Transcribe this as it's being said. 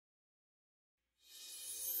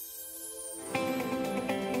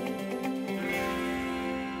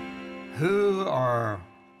Who or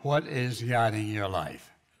what is guiding your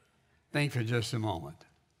life? Think for just a moment.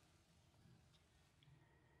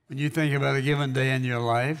 When you think about a given day in your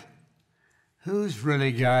life, who's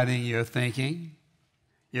really guiding your thinking,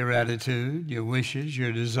 your attitude, your wishes,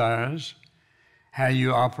 your desires, how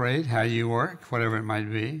you operate, how you work, whatever it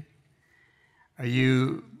might be? Are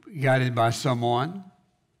you guided by someone,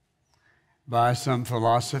 by some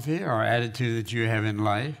philosophy or attitude that you have in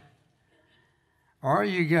life? Or are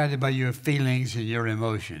you guided by your feelings and your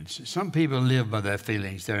emotions? Some people live by their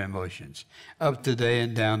feelings, their emotions, up today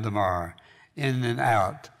and down tomorrow, in and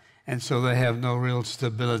out. And so they have no real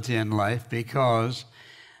stability in life because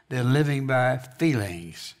they're living by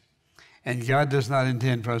feelings. And God does not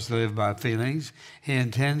intend for us to live by feelings. He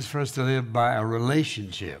intends for us to live by a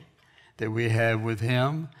relationship that we have with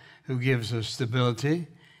Him, who gives us stability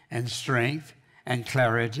and strength and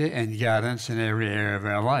clarity and guidance in every area of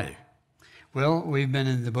our life. Well, we've been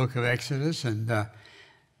in the book of Exodus, and the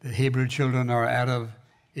Hebrew children are out of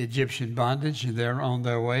Egyptian bondage, and they're on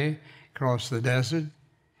their way across the desert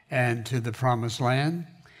and to the promised land.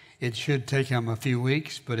 It should take them a few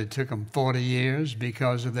weeks, but it took them 40 years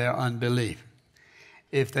because of their unbelief.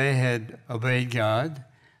 If they had obeyed God,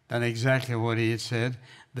 done exactly what He had said,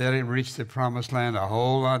 they'd have reached the promised land a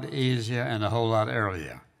whole lot easier and a whole lot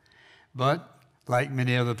earlier. But like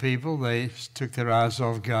many other people, they took their eyes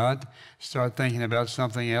off God, started thinking about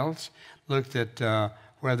something else, looked at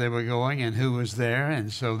where they were going and who was there,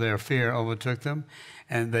 and so their fear overtook them,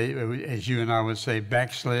 and they, as you and I would say,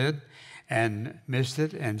 backslid and missed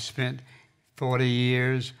it and spent 40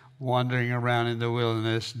 years wandering around in the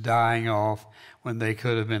wilderness, dying off when they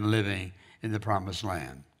could have been living in the promised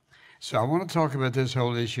land. So I want to talk about this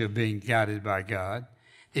whole issue of being guided by God.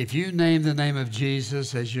 If you name the name of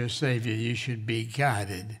Jesus as your Savior, you should be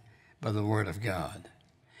guided by the Word of God.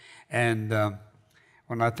 And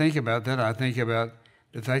when I think about that, I think about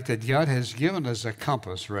the fact that God has given us a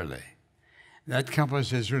compass, really. That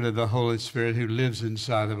compass is really the Holy Spirit who lives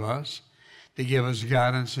inside of us to give us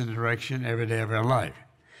guidance and direction every day of our life.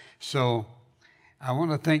 So I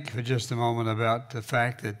want to think for just a moment about the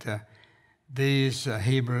fact that these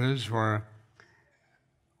Hebrews were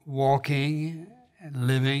walking and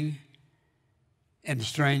living in a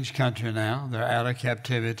strange country now. They're out of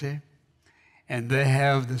captivity. And they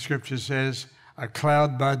have, the scripture says, a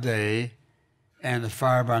cloud by day and a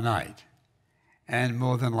fire by night. And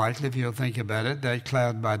more than likely, if you'll think about it, that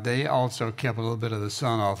cloud by day also kept a little bit of the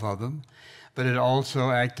sun off of them, but it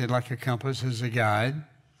also acted like a compass as a guide.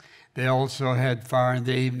 They also had fire in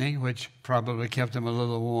the evening, which probably kept them a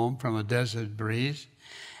little warm from a desert breeze.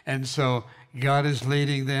 And so God is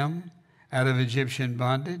leading them out of Egyptian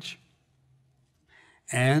bondage,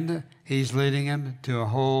 and He's leading them to a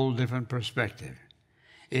whole different perspective.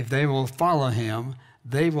 If they will follow Him,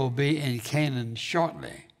 they will be in Canaan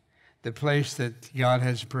shortly, the place that God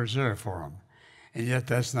has preserved for them. And yet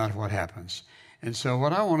that's not what happens. And so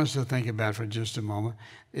what I want us to think about for just a moment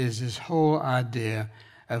is this whole idea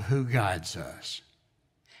of who guides us.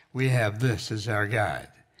 We have this as our guide.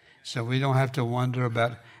 So we don't have to wonder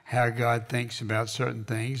about how God thinks about certain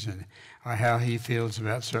things or how He feels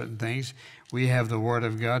about certain things. We have the Word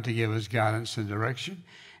of God to give us guidance and direction,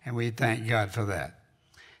 and we thank God for that.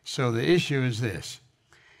 So the issue is this.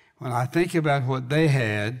 When I think about what they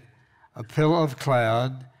had, a pillar of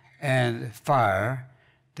cloud and fire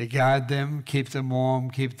to guide them, keep them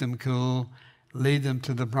warm, keep them cool, lead them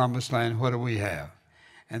to the promised land, what do we have?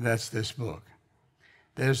 And that's this book.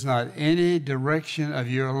 There's not any direction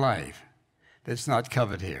of your life that's not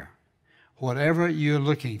covered here. Whatever you're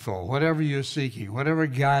looking for, whatever you're seeking, whatever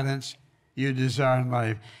guidance you desire in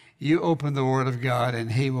life, you open the Word of God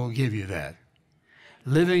and He will give you that.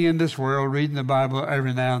 Living in this world, reading the Bible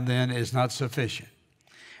every now and then is not sufficient.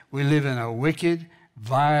 We live in a wicked,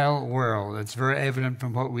 vile world. It's very evident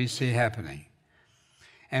from what we see happening.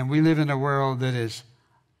 And we live in a world that is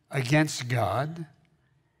against God,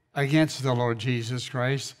 against the Lord Jesus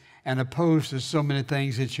Christ, and opposed to so many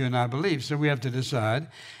things that you and I believe. So we have to decide,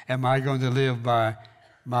 am I going to live by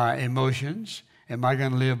my emotions? Am I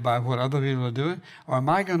going to live by what other people are doing? Or am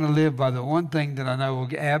I going to live by the one thing that I know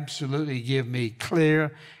will absolutely give me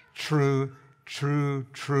clear, true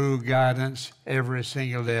guidance every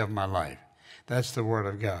single day of my life? That's the Word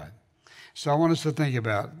of God. So I want us to think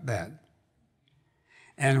about that.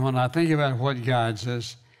 And when I think about what guides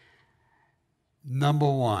us, number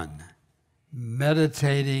one,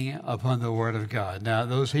 meditating upon the Word of God. Now,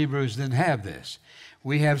 those Hebrews didn't have this.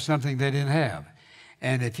 We have something they didn't have.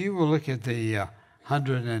 And if you will look at the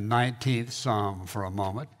 119th Psalm for a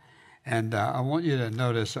moment, and I want you to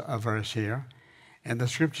notice a verse here. And the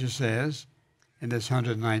scripture says, in this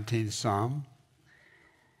 119th Psalm,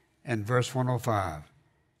 and verse 105.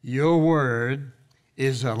 Your word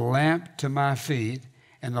is a lamp to my feet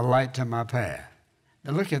and a light to my path.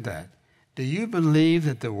 Now look at that. Do you believe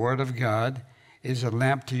that the word of God is a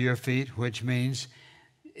lamp to your feet, which means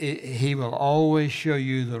he will always show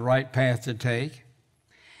you the right path to take,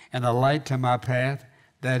 and a light to my path?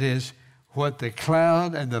 That is what the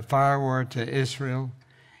cloud and the fire were to Israel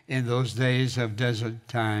in those days of desert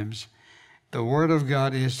times. The word of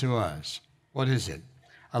God is to us. What is it?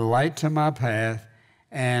 A light to my path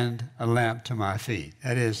and a lamp to my feet.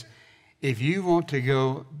 That is, if you want to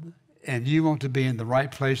go and you want to be in the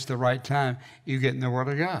right place at the right time, you get in the Word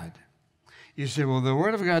of God. You say, well, the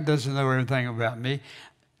Word of God doesn't know everything about me.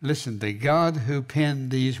 Listen, the God who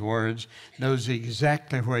penned these words knows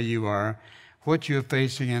exactly where you are, what you're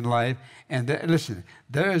facing in life. And listen,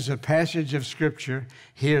 there is a passage of Scripture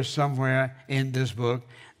here somewhere in this book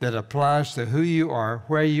that applies to who you are,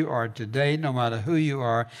 where you are today, no matter who you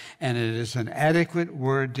are, and it is an adequate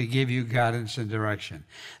word to give you guidance and direction.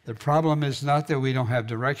 The problem is not that we don't have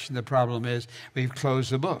direction. The problem is we've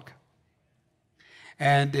closed the book.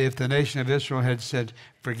 And if the nation of Israel had said,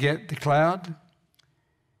 forget the cloud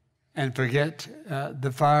and forget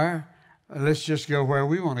the fire, let's just go where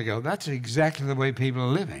we want to go. That's exactly the way people are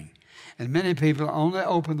living. And many people only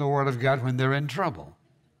open the Word of God when they're in trouble.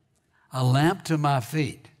 A lamp to my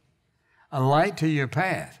feet, a light to your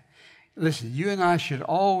path. Listen, you and I should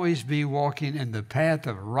always be walking in the path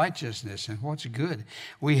of righteousness and what's good.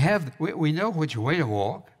 We know which way to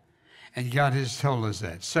walk, and God has told us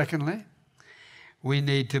that. Secondly, we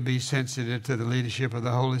need to be sensitive to the leadership of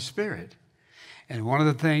the Holy Spirit. And one of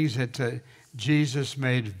the things that Jesus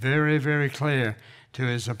made very, very clear to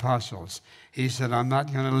his apostles, he said, I'm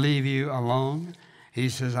not going to leave you alone. He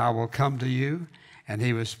says, I will come to you. And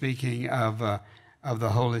he was speaking of the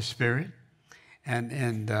Holy Spirit. And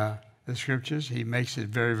in the Scriptures, he makes it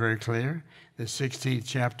very, very clear, the 16th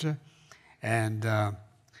chapter. And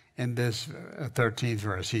in this 13th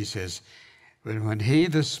verse, he says, but when he,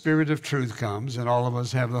 the Spirit of truth, comes, and all of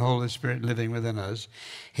us have the Holy Spirit living within us,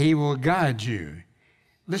 he will guide you.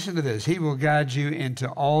 Listen to this. He will guide you into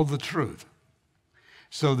all the truth.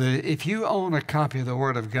 So that if you own a copy of the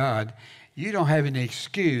Word of God, you don't have any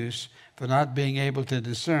excuse for not being able to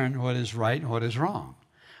discern what is right and what is wrong,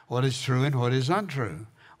 what is true and what is untrue,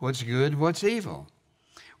 what's good and what's evil.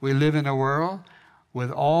 We live in a world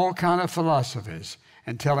with all kind of philosophies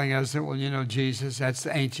and telling us that, well, you know, Jesus, that's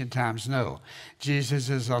the ancient times. No. Jesus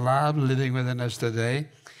is alive, living within us today.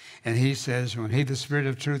 And he says, when he, the Spirit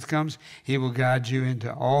of truth, comes, he will guide you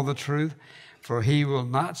into all the truth, for he will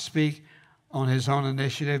not speak on his own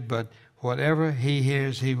initiative, but whatever he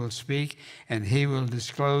hears, he will speak, and he will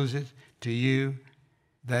disclose it to you.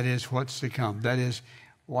 That is what's to come. That is,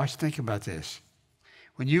 think about this.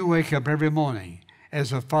 When you wake up every morning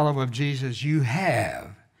as a follower of Jesus, you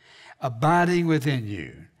have abiding within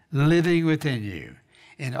you, living within you,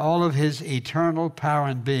 in all of his eternal power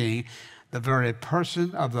and being, the very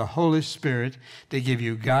person of the Holy Spirit to give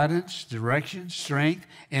you guidance, direction, strength,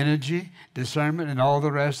 energy, discernment, and all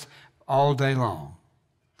the rest all day long.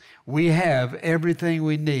 We have everything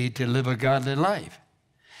we need to live a godly life.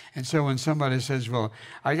 And so when somebody says, well,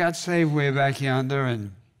 I got saved way back yonder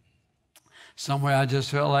and somewhere I just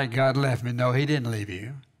felt like God left me. No, he didn't leave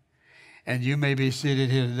you. And you may be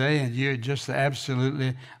seated here today and you're just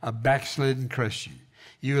absolutely a backslidden Christian.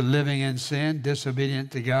 You're living in sin,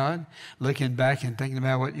 disobedient to God, looking back and thinking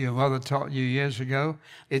about what your mother taught you years ago.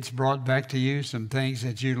 It's brought back to you some things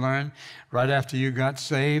that you learned right after you got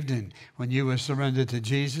saved and when you were surrendered to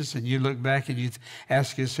Jesus, and you look back and you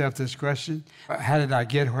ask yourself this question, how did I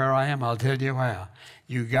get where I am? I'll tell you how.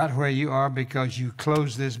 You got where you are because you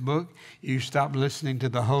closed this book. You stopped listening to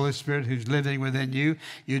the Holy Spirit who's living within you.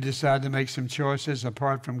 You decided to make some choices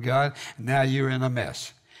apart from God, and now you're in a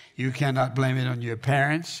mess. You cannot blame it on your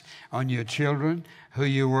parents, on your children, who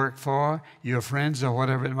you work for, your friends, or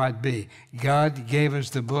whatever it might be. God gave us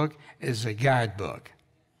the book as a guidebook.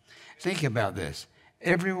 Think about this.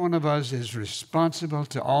 Every one of us is responsible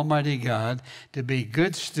to Almighty God to be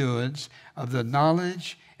good stewards of the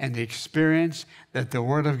knowledge and the experience that the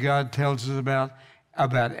Word of God tells us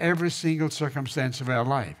about every single circumstance of our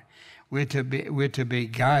life. We're to be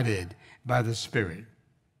guided by the Spirit.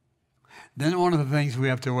 Then one of the things we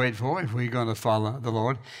have to wait for, if we're going to follow the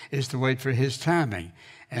Lord, is to wait for his timing.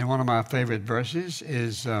 And one of my favorite verses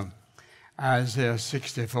is Isaiah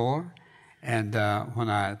 64. And when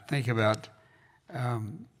I think about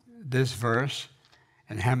this verse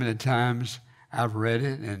and how many times I've read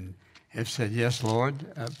it and have said, yes, Lord,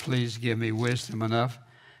 please give me wisdom enough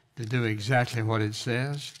to do exactly what it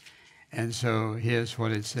says. And so here's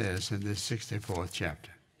what it says in this 64th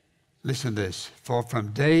chapter. Listen to this. For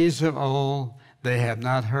from days of old they have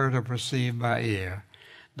not heard or perceived by ear,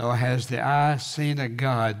 nor has the eye seen a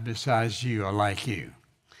God besides you or like you.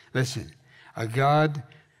 Listen, a God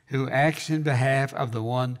who acts in behalf of the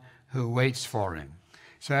one who waits for him.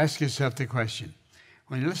 So ask yourself the question.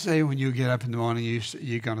 Let's say when you get up in the morning,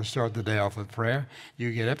 you're going to start the day off with prayer.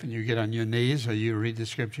 You get up and you get on your knees or you read the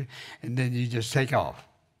scripture, and then you just take off.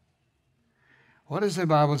 What does the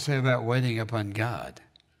Bible say about waiting upon God?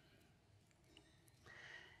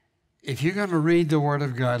 If you're going to read the Word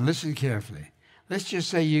of God, listen carefully. Let's just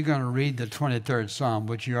say you're going to read the 23rd Psalm,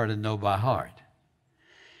 which you already know by heart.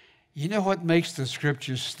 You know what makes the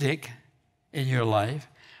Scriptures stick in your life?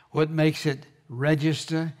 What makes it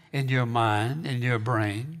register in your mind, in your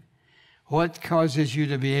brain? What causes you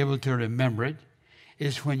to be able to remember it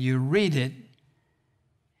is when you read it,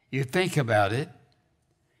 you think about it,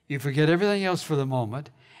 you forget everything else for the moment,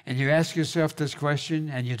 and you ask yourself this question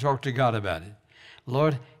and you talk to God about it.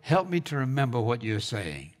 Lord, help me to remember what you're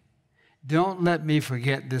saying. Don't let me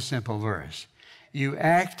forget this simple verse. You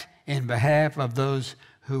act in behalf of those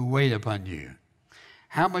who wait upon you.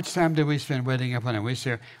 How much time do we spend waiting upon him? We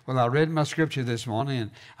say, well, I read my scripture this morning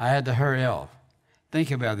and I had to hurry off.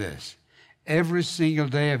 Think about this. Every single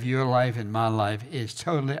day of your life and my life is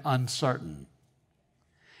totally uncertain.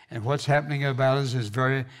 And what's happening about us is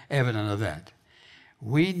very evident of that.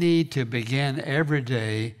 We need to begin every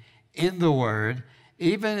day in the Word,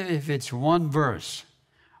 even if it's one verse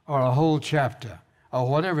or a whole chapter or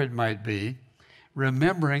whatever it might be,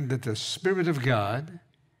 remembering that the Spirit of God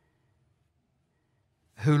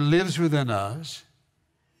who lives within us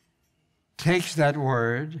takes that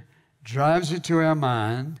Word, drives it to our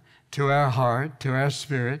mind, to our heart, to our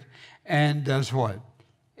spirit, and does what?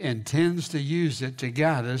 Intends to use it to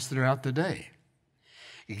guide us throughout the day.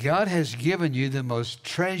 God has given you the most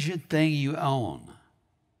treasured thing you own.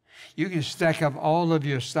 You can stack up all of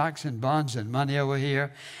your stocks and bonds and money over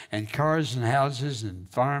here, and cars and houses and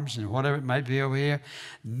farms and whatever it might be over here.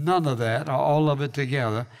 None of that, or all of it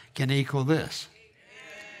together, can equal this.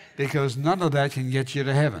 Because none of that can get you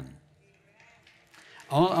to heaven.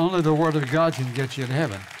 Only the Word of God can get you to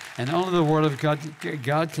heaven. And only the Word of God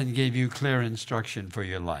can give you clear instruction for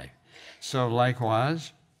your life. So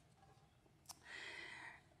likewise,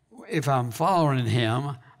 if I'm following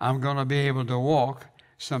him, I'm going to be able to walk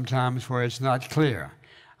sometimes where it's not clear.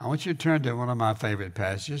 I want you to turn to one of my favorite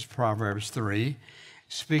passages, Proverbs 3,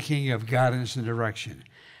 speaking of guidance and direction.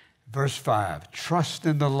 Verse 5, trust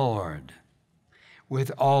in the Lord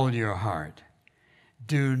with all your heart.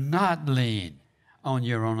 Do not lean on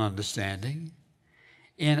your own understanding.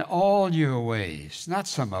 In all your ways, not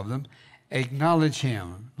some of them, acknowledge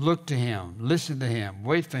him, look to him, listen to him,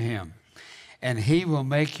 wait for him, and he will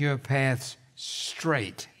make your paths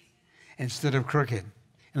straight instead of crooked.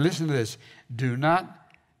 And listen to this. Do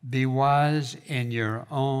not be wise in your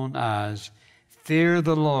own eyes. Fear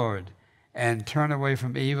the Lord and turn away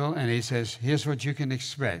from evil. And he says, here's what you can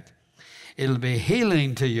expect. It'll be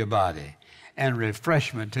healing to your body and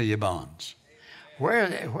refreshment to your bones.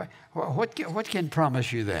 What can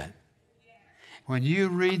promise you that? When you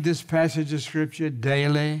read this passage of Scripture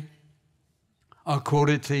daily or quote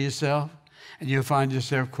it to yourself, and you'll find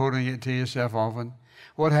yourself quoting it to yourself often,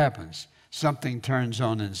 what happens? Something turns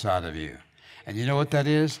on inside of you. And you know what that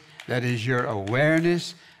is? That is your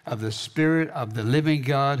awareness of the Spirit of the living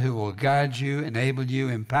God who will guide you, enable you,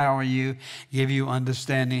 empower you, give you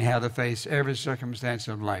understanding how to face every circumstance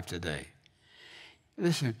of life today.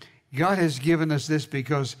 Listen, God has given us this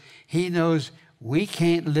because he knows we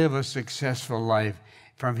can't live a successful life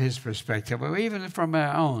from his perspective, or even from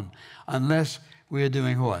our own, unless we're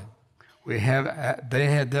doing what? They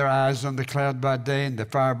had their eyes on the cloud by day and the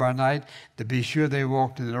fire by night to be sure they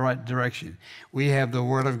walked in the right direction. We have the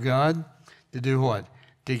Word of God to do what?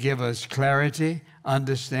 To give us clarity,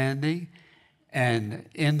 understanding, and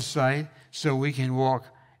insight so we can walk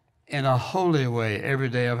in a holy way every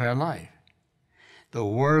day of our life. The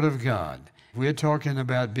Word of God. We're talking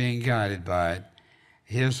about being guided by it.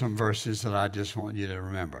 Here's some verses that I just want you to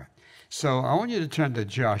remember. So I want you to turn to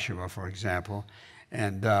Joshua, for example,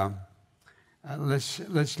 and let's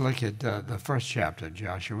look at the first chapter of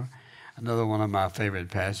Joshua, another one of my favorite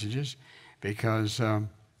passages, because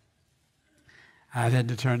I've had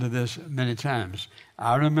to turn to this many times.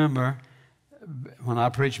 I remember when I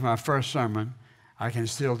preached my first sermon, I can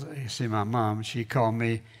still see my mom. She called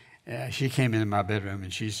me. She came into my bedroom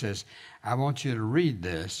and she says, I want you to read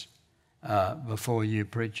this before you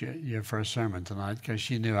preach your first sermon tonight, because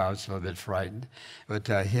she knew I was a little bit frightened. But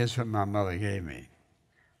here's what my mother gave me.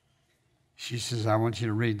 She says, I want you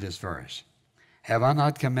to read this verse. Have I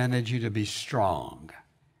not commanded you to be strong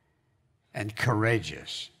and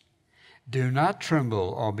courageous? Do not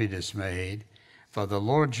tremble or be dismayed, for the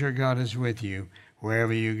Lord your God is with you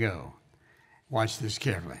wherever you go. Watch this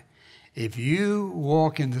carefully. If you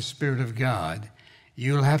walk in the Spirit of God,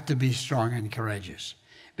 you'll have to be strong and courageous,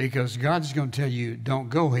 because God's going to tell you, don't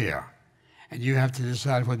go here. And you have to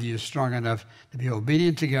decide whether you're strong enough to be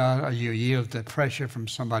obedient to God or you yield to pressure from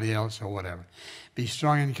somebody else or whatever. Be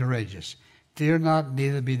strong and courageous. Fear not,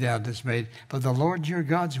 neither be thou dismayed, for the Lord your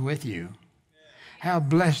God's with you. How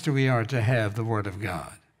blessed we are to have the Word of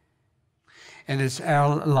God. And it's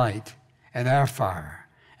our light and our fire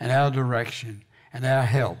and our direction and our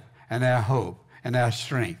help and our hope and our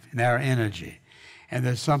strength and our energy. And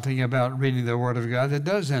there's something about reading the Word of God that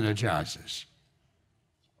does energize us.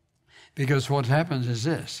 Because what happens is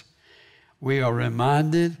this. We are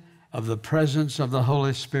reminded of the presence of the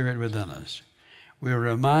Holy Spirit within us. We're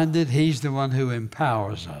reminded He's the one who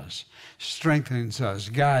empowers us, strengthens us,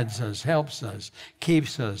 guides us, helps us,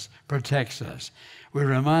 keeps us, protects us. We're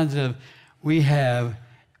reminded of we have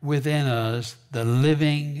within us the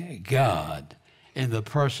living God in the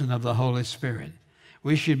person of the Holy Spirit.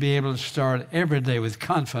 We should be able to start every day with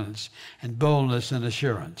confidence and boldness and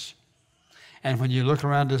assurance. And when you look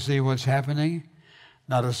around to see what's happening,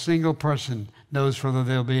 not a single person knows whether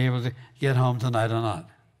they'll be able to get home tonight or not.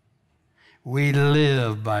 We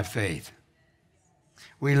live by faith.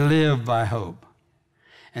 We live by hope.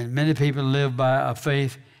 And many people live by a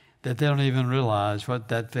faith that they don't even realize what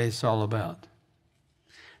that faith's all about.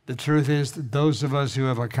 The truth is that those of us who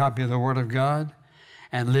have a copy of the Word of God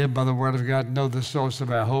and live by the Word of God know the source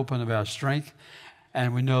of our hope and of our strength,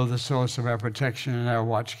 and we know the source of our protection and our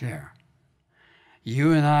watch care.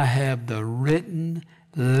 You and I have the written,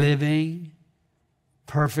 living,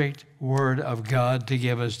 perfect Word of God to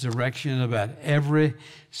give us direction about every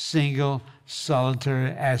single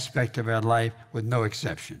solitary aspect of our life with no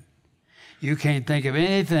exception. You can't think of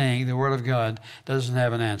anything the Word of God doesn't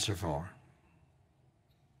have an answer for.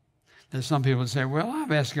 There's some people that say, well,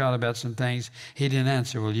 I've asked God about some things He didn't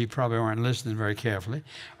answer. Well, you probably weren't listening very carefully,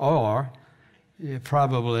 or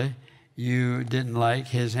probably you didn't like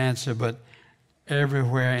His answer, but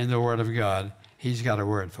everywhere in the Word of God, He's got a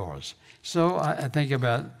word for us. So I think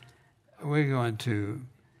about, we're going to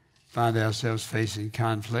find ourselves facing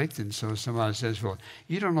conflict, and so somebody says, well,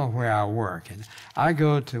 you don't know where I work. And I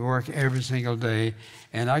go to work every single day,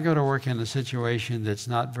 and I go to work in a situation that's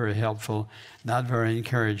not very helpful, not very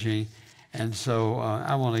encouraging. And so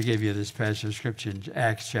I want to give you this passage of Scripture in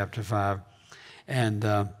Acts chapter 5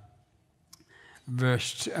 and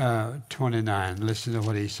verse 29. Listen to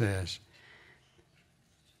what he says.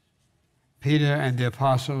 Peter and the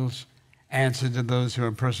apostles answered to those who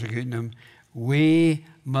were persecuting him, we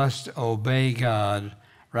must obey God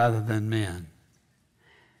rather than men.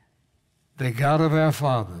 The God of our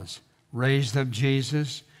fathers raised up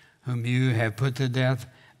Jesus, whom you have put to death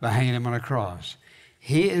by hanging him on a cross.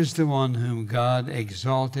 He is the one whom God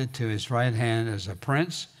exalted to his right hand as a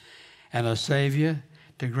prince and a savior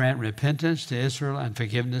to grant repentance to Israel and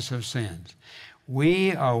forgiveness of sins.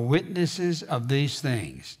 We are witnesses of these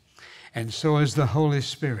things, and so is the Holy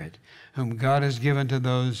Spirit, whom God has given to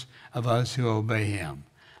those of us who obey him.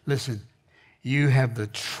 Listen, you have the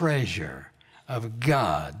treasure of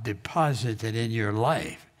God deposited in your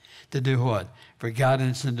life to do what? For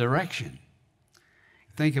guidance and direction.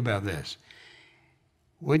 Think about this.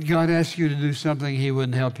 Would God ask you to do something he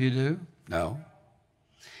wouldn't help you do? No.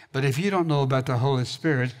 But if you don't know about the Holy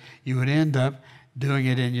Spirit, you would end up doing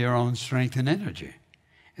it in your own strength and energy.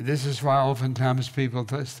 And this is why oftentimes people,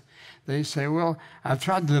 they say, well, I've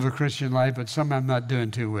tried to live a Christian life, but somehow I'm not doing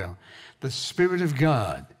too well. The Spirit of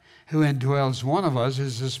God who indwells one of us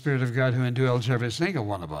is the Spirit of God who indwells every single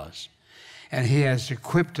one of us. And he has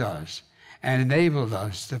equipped us and enabled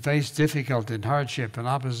us to face difficulty and hardship and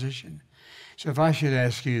opposition. So if I should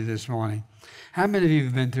ask you this morning, how many of you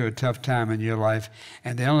have been through a tough time in your life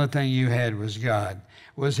and the only thing you had was God?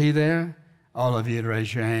 Was he there? All of you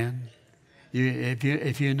raise your hand.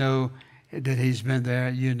 If you know that he's been there,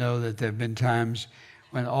 you know that there have been times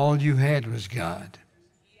when all you had was God.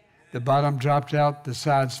 The bottom dropped out, the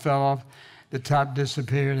sides fell off, the top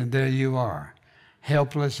disappeared, and there you are,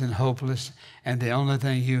 helpless and hopeless, and the only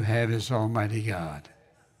thing you have is Almighty God.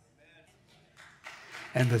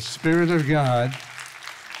 And the Spirit of God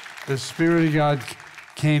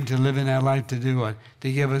came to live in our life to do what?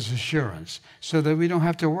 To give us assurance so that we don't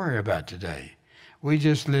have to worry about today. We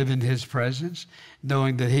just live in his presence,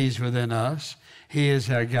 knowing that he's within us. He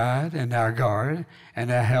is our guide and our guard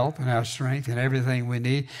and our help and our strength and everything we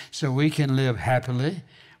need so we can live happily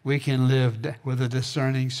We can live with a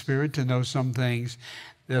discerning spirit to know some things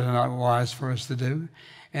that are not wise for us to do.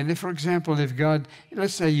 And if, for example, if God,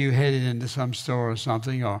 let's say you headed into some store or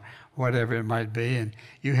something or whatever it might be, and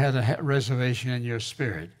you had a reservation in your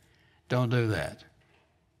spirit, don't do that.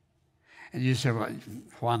 And you say, well,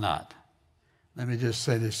 why not? Let me just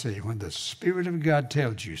say this to you. When the Spirit of God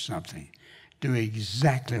tells you something, do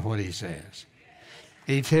exactly what he says.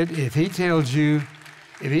 If he tells you,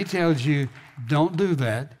 don't do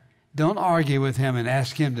that, don't argue with him and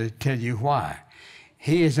ask him to tell you why.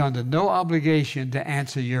 He is under no obligation to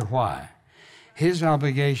answer your why. His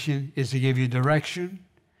obligation is to give you direction,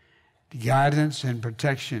 guidance, and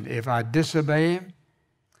protection. If I disobey him,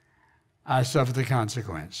 I suffer the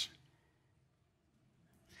consequence.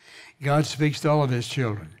 God speaks to all of his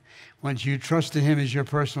children. Once you trusted him as your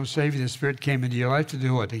personal Savior, the Spirit came into your life to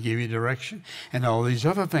do what? To give you direction and all these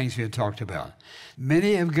other things we had talked about.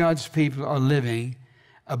 Many of God's people are living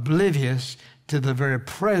oblivious to the very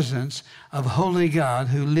presence of holy God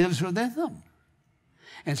who lives within them.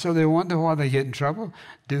 And so they wonder why they get in trouble,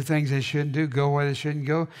 do things they shouldn't do, go where they shouldn't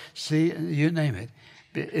go, see, you name it.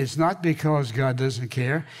 It's not because God doesn't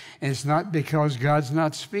care. It's not because God's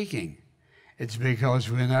not speaking. It's because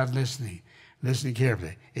we're not listening. Listen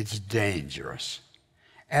carefully. It's dangerous.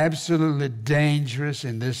 Absolutely dangerous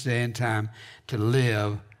in this day and time to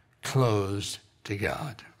live closed to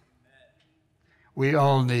God. We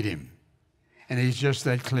all need him. And he's just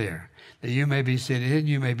that clear. That you may be sitting here and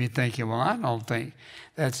you may be thinking, well, I don't think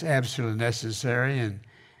that's absolutely necessary.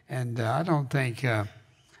 And I don't think,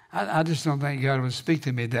 I just don't think God would speak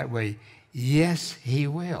to me that way. Yes, he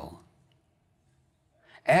will.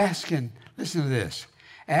 Ask and listen to this.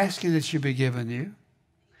 Ask and it shall be given you.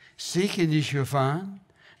 Seek and you shall find.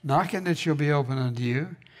 Knock and it shall be opened unto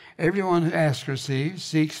you. Everyone who asks receives,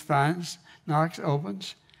 seeks, finds, knocks,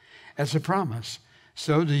 opens. That's a promise.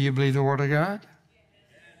 So do you believe the Word of God?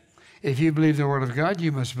 If you believe the Word of God,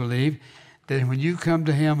 you must believe that when you come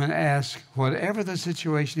to him and ask, whatever the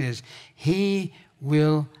situation is, he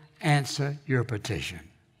will answer your petition.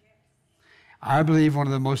 I believe one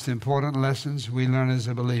of the most important lessons we learn as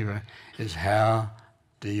a believer is how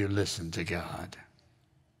do you listen to God?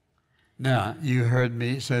 Now, you heard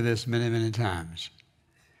me say this many, many times.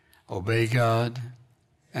 Obey God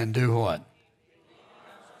and do what?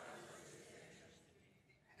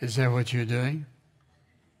 Is that what you're doing?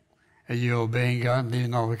 Are you obeying God and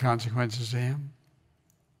leaving all the consequences to him?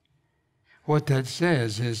 What that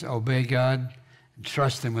says is obey God and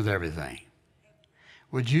trust him with everything.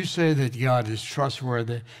 Would you say that God is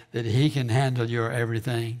trustworthy, that he can handle your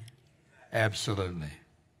everything? Absolutely.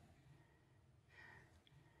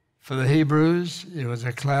 For the Hebrews, it was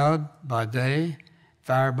a cloud by day,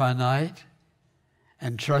 fire by night,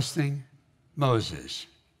 and trusting Moses.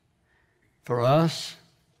 For us,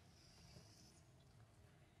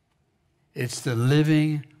 it's the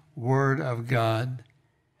living Word of God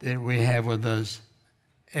that we have with us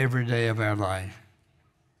every day of our life.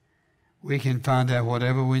 We can find out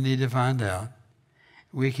whatever we need to find out.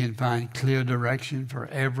 We can find clear direction for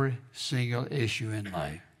every single issue in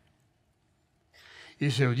life. You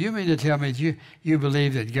say, well, you mean to tell me that you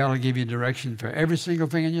believe that God will give you direction for every single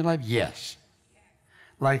thing in your life? Yes.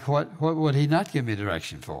 Like what would he not give me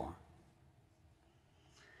direction for?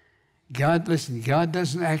 God, listen, God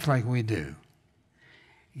doesn't act like we do.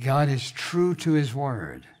 God is true to his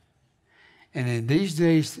word. And in these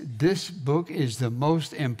days, this book is the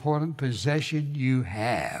most important possession you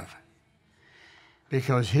have.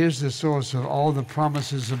 Because here's the source of all the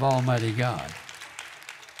promises of Almighty God.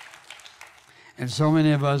 And so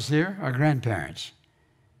many of us here are grandparents.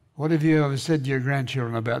 What have you ever said to your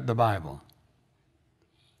grandchildren about the Bible?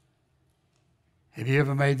 Have you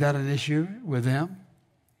ever made that an issue with them?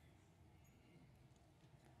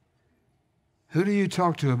 Who do you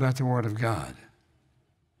talk to about the Word of God?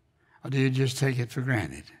 Or do you just take it for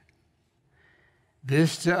granted?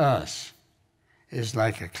 This to us is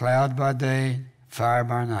like a cloud by day, fire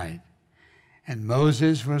by night. And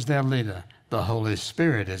Moses was their leader. The Holy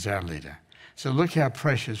Spirit is our leader. So look how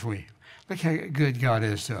precious look how good God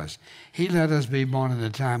is to us. He let us be born at a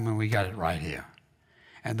time when we got it right here.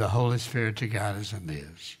 And the Holy Spirit to guide us and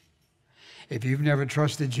lives. If you've never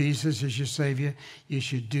trusted Jesus as your Savior, you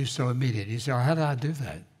should do so immediately. You say, oh, how do I do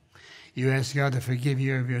that? You ask God to forgive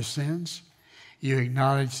you of your sins. You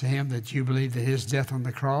acknowledge to him that you believe that his death on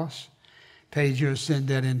the cross paid your sin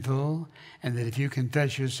debt in full, and that if you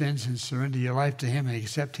confess your sins and surrender your life to him and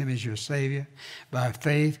accept him as your Savior by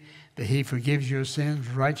faith, that he forgives your sins,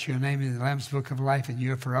 writes your name in the Lamb's Book of Life, and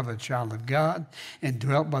you're forever a child of God, and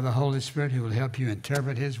dwelt by the Holy Spirit who will help you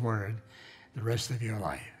interpret his word the rest of your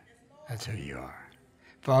life. That's who you are.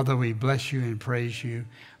 Father, we bless you and praise you,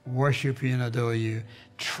 worship you and adore you.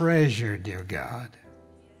 Treasure, dear God,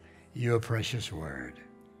 your precious word.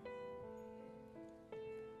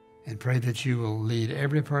 And pray that you will lead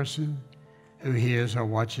every person who hears or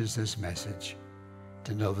watches this message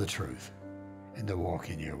to know the truth and to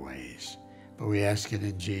walk in your ways. But we ask it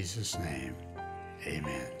in Jesus' name.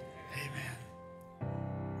 Amen. Amen.